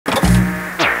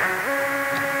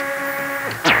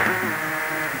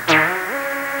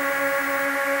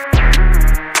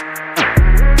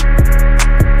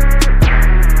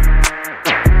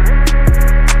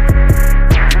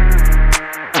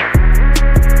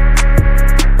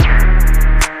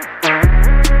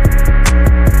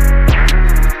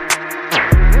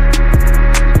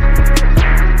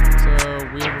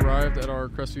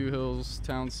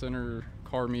Towne Center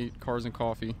car meet, Cars and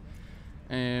Coffee,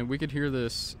 and we could hear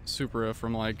this Supra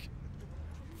from like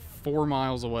 4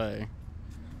 miles away.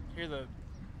 Hear the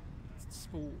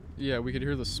spool. Yeah, we could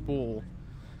hear the spool.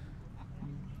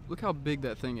 Look how big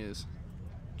that thing is.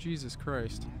 Jesus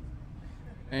Christ.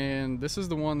 And this is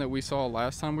the one that we saw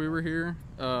last time we were here,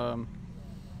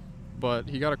 but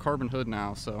he got a carbon hood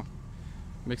now, so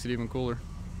makes it even cooler.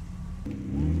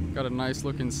 Got a nice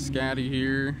looking Scatty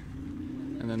here,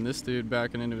 and then this dude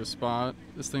backing into his spot.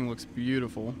 This thing looks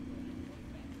beautiful.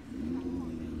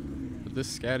 But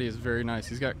this Scatty is very nice.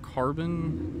 He's got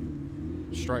carbon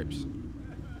stripes,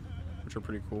 which are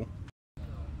pretty cool.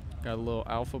 Got a little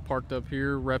Alpha parked up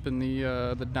here, repping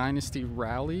the Dynasty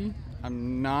Rally.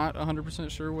 I'm not 100%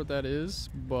 sure what that is,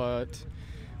 but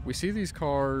we see these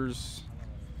cars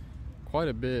quite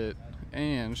a bit.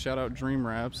 And shout out Dream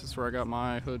Wraps, that's where I got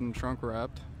my hood and trunk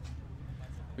wrapped.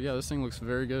 But yeah, this thing looks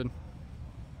very good.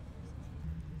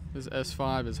 This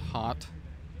S5 is hot.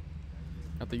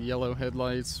 Got the yellow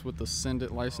headlights with the Send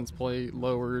It license plate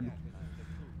lowered.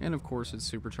 And of course it's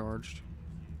supercharged.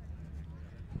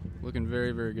 Looking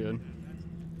very, very good.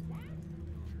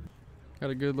 Got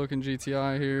a good looking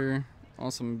GTI here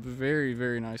on some very,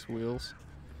 very nice wheels.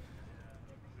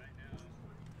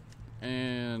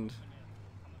 And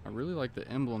I really like the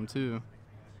emblem too.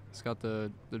 It's got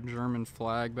the German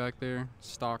flag back there,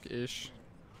 stock-ish.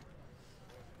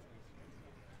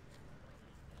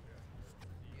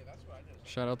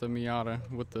 Shout out to Miata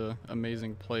with the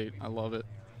amazing plate. I love it.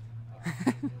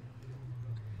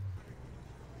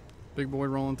 Big boy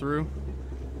rolling through.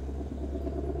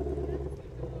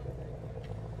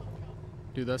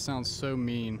 Dude, that sounds so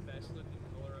mean.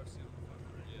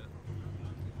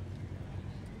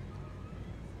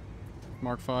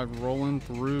 Mark 5 rolling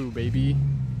through, baby.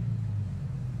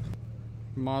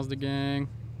 Mazda gang.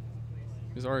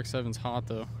 This RX-7's hot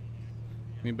though.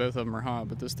 I mean, both of them are hot,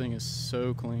 but this thing is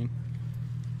so clean.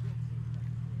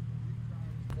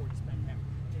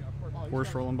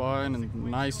 Horse rolling by and a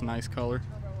nice, nice color.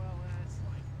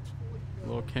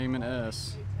 Little Cayman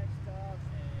S.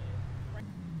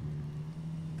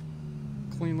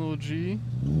 Clean little G.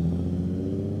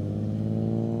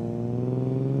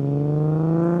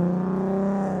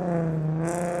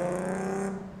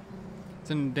 It's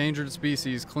an endangered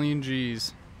species, clean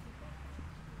G's.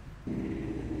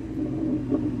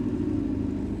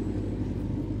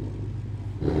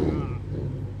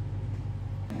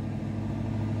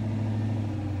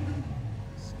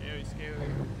 Scary, scary.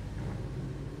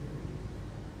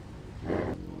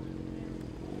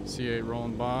 C8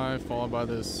 rolling by, followed by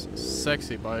this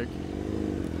sexy bike.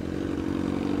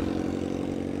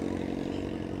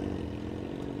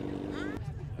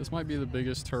 This might be the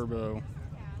biggest turbo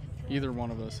either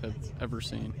one of us have ever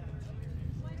seen.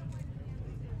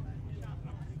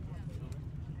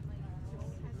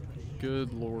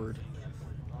 Good Lord.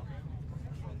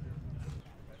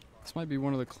 This might be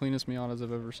one of the cleanest Miatas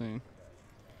I've ever seen.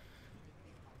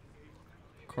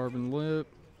 Carbon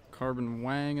lip, carbon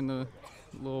wang in the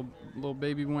little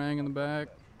baby wang in the back.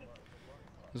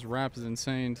 This wrap is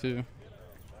insane too.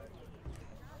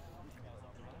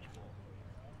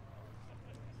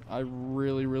 I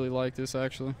really, really like this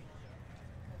actually.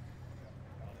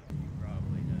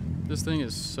 This thing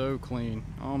is so clean.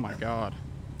 Oh my god.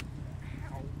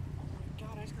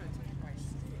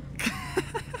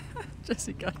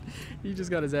 Jesse he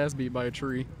just got his ass beat by a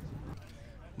tree.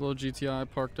 Little GTI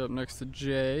parked up next to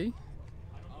Jay.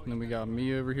 And then we got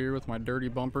me over here with my dirty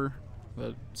bumper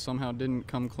that somehow didn't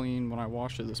come clean when I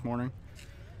washed it this morning.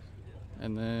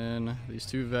 And then these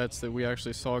two vets that we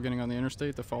actually saw getting on the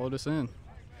interstate that followed us in.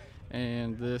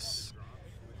 And this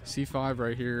C5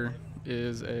 right here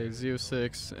is a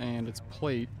Z06 and its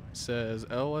plate says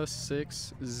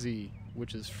LS6Z,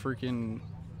 which is freaking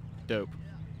dope.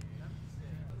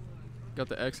 Got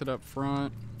the exit up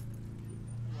front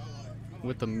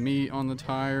with the meat on the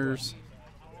tires.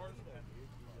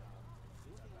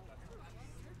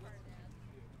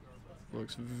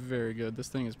 Looks very good. This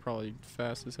thing is probably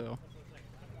fast as hell.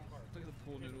 Look at the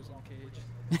pool noodles on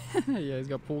the cage. Yeah, he's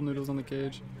got pool noodles on the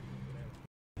cage.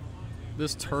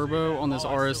 This turbo on this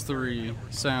RS3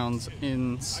 sounds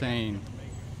insane.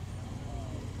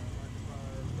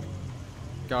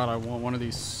 God, I want one of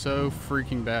these so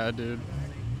freaking bad, dude.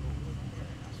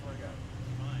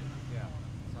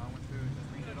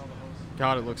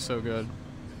 God, it looks so good.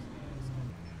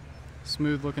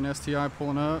 Smooth looking STI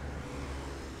pulling up.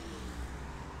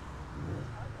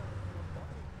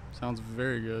 Sounds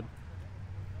very good.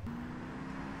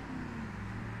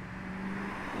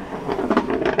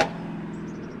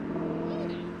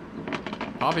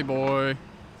 Poppy boy.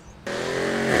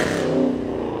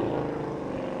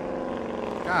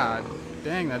 God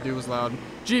dang, that dude was loud.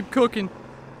 Jeep cooking.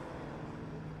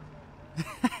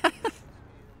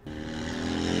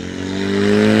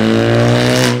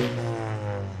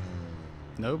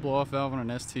 No blow-off valve on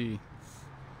an ST.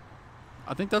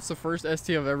 I think that's the first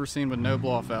ST I've ever seen with no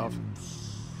blow-off valve.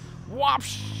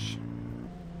 Whoosh!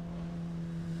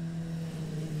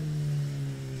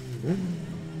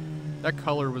 That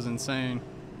color was insane.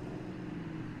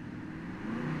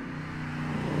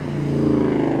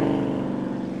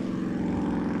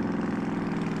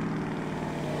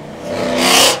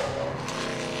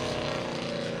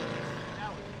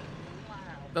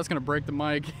 That's gonna break the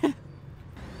mic. I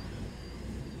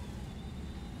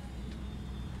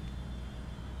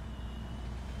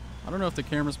don't know if the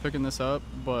camera's picking this up,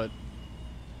 but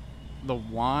the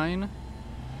whine.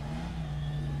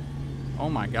 Oh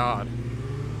my God.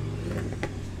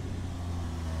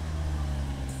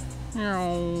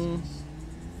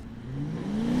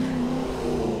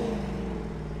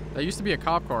 That used to be a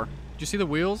cop car. Did you see the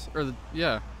wheels? Or the,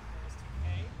 yeah.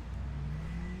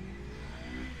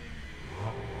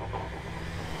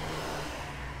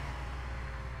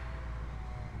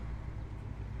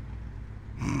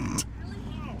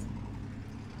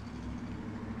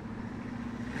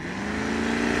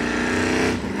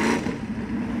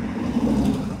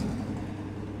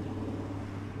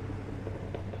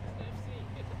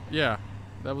 Yeah,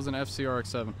 that was an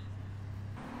FCRX7.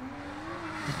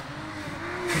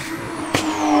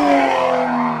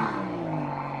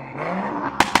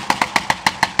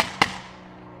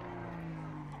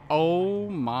 Oh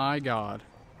my God.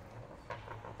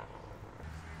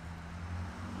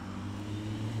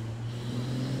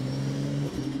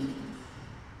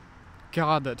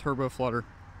 God, that turbo flutter.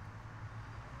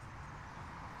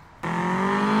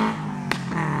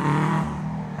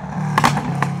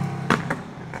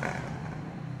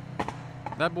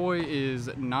 That boy is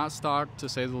not stock, to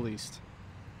say the least.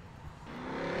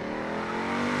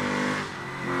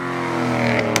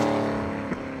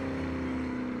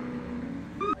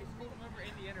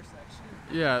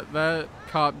 Yeah, that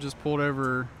cop just pulled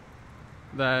over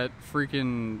that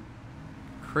freaking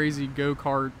crazy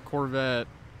go-kart Corvette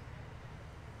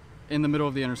in the middle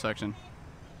of the intersection.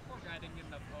 Poor guy didn't get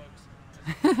enough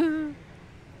hugs.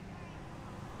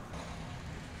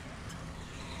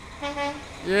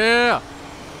 Yeah.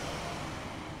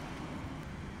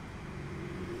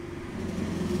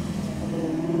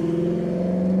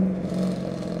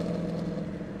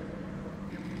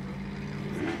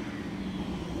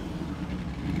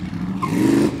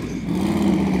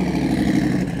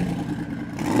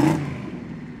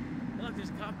 Look, there's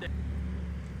a cop there.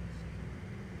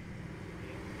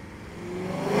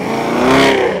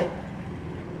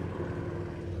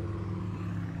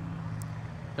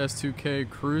 S2K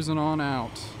cruising on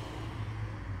out.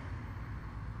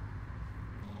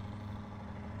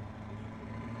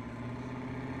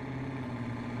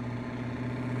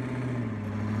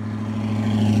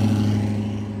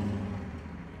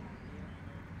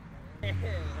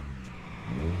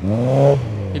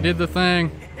 He did the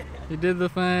thing. He did the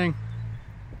thing.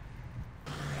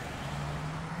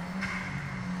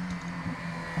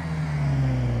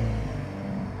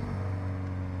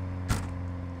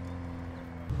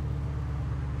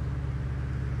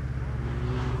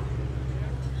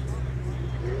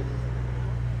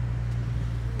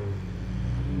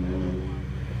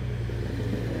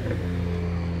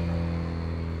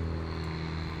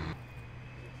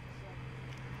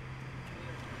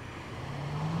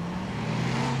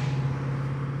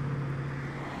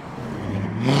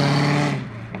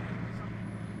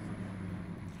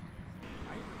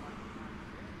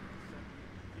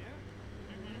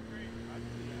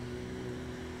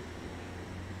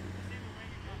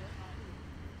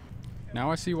 Now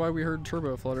I see why we heard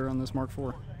turbo flutter on this Mark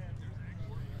IV.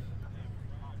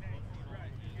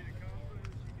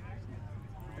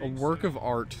 A work of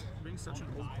art. Being such an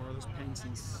old car, this paint's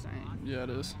insane. Yeah,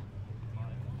 it is.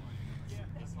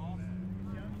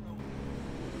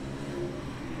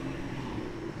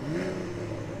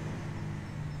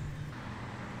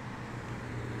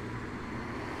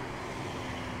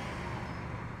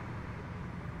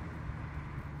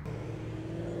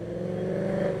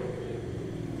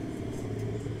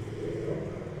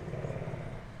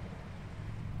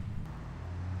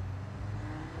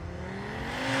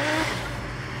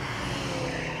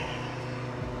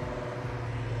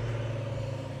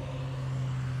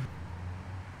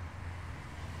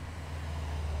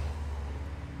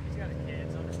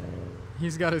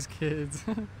 He's got his kids.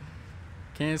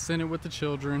 Can't send it with the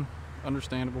children.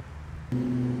 Understandable.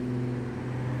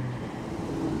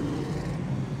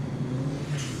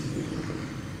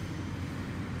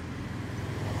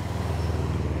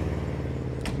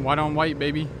 White on white,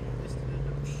 baby.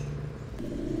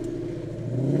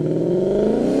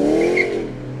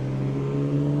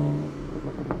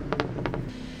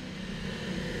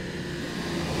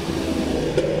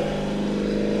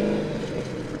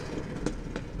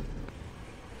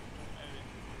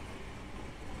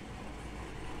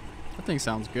 That thing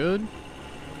sounds good.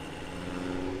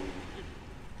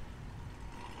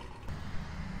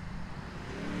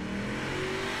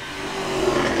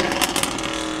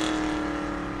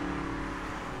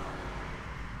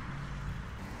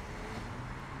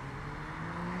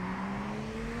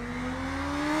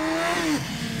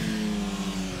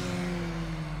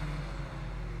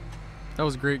 That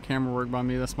was great camera work by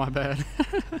me, that's my bad.